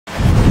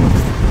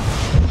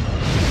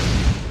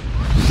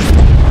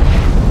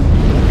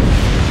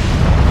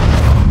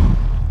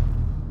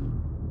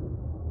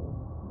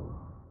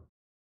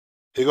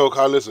He go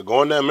call this a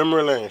going down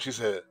memory lane. She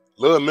said,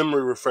 little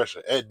memory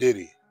refresher at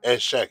Diddy, at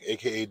Shaq,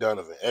 aka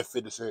Donovan, at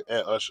 50 Cent,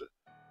 at Usher.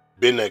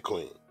 Been that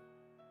queen.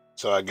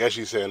 So I guess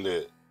she's saying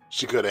that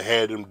she could have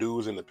had them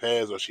dudes in the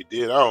past, or she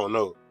did. I don't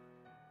know.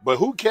 But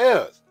who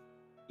cares?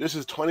 This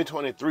is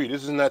 2023.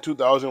 This is not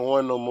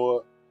 2001 no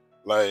more.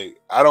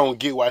 Like, I don't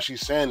get why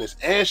she's saying this.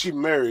 And she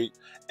married,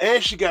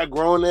 and she got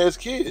grown-ass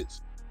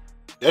kids.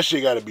 That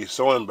shit gotta be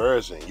so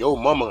embarrassing. Your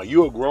mama,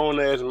 you a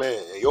grown-ass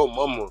man, and your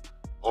mama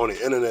on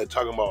the internet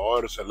talking about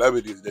all the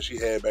celebrities that she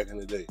had back in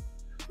the day.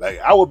 Like,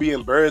 I would be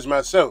embarrassed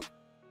myself.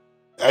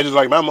 I just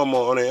like my mama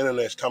on the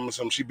internet telling me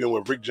something. She been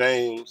with Rick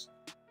James,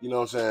 you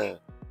know what I'm saying?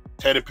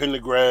 Teddy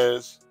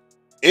Pendergrass,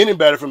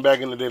 anybody from back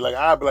in the day. Like,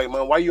 I'd be like,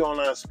 man, why you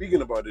online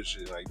speaking about this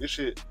shit? Like, this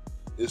shit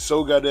is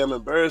so goddamn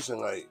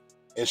embarrassing. Like,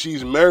 and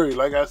she's married,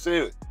 like I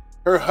said.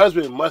 Her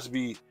husband must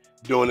be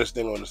doing this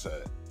thing on the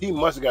side. He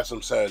must have got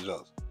some side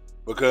jumps.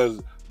 Because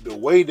the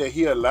way that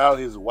he allowed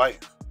his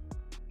wife,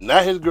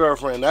 not his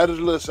girlfriend, not his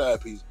little side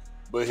piece,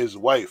 but his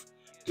wife,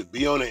 to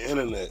be on the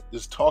internet,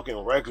 just talking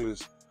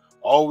reckless,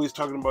 always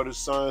talking about his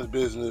son's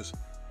business,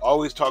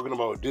 always talking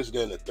about this,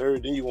 that, and the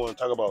third. Then you want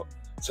to talk about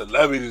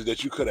celebrities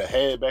that you could have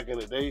had back in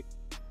the day,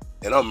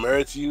 and I'm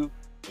married to you,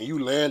 and you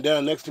laying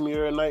down next to me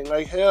every night.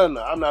 Like, hell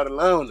no, I'm not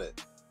allowing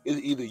that.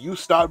 It's either you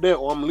stop that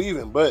or I'm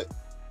leaving. But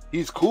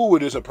he's cool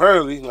with this,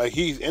 apparently. Like,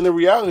 he's in a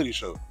reality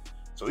show.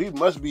 So he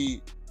must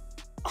be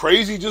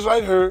crazy just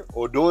like her,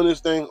 or doing this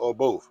thing, or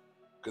both.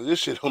 Because this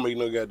shit don't make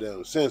no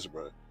goddamn sense,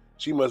 bro.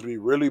 She must be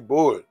really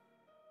bored.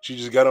 She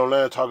just got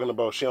online talking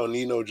about she don't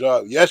need no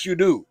job. Yes, you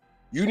do.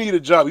 You need a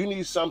job. You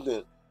need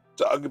something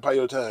to occupy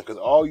your time. Because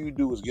all you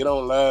do is get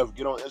on live,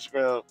 get on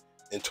Instagram,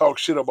 and talk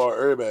shit about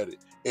everybody.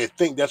 And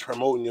think that's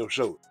promoting your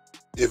show.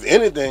 If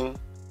anything,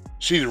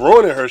 she's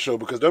ruining her show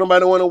because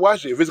nobody want to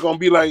watch it. If it's going to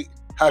be like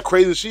how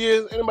crazy she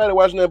is, anybody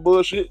watching that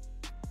bullshit?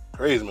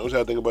 Crazy, man. What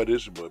y'all think about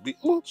this? Boy, be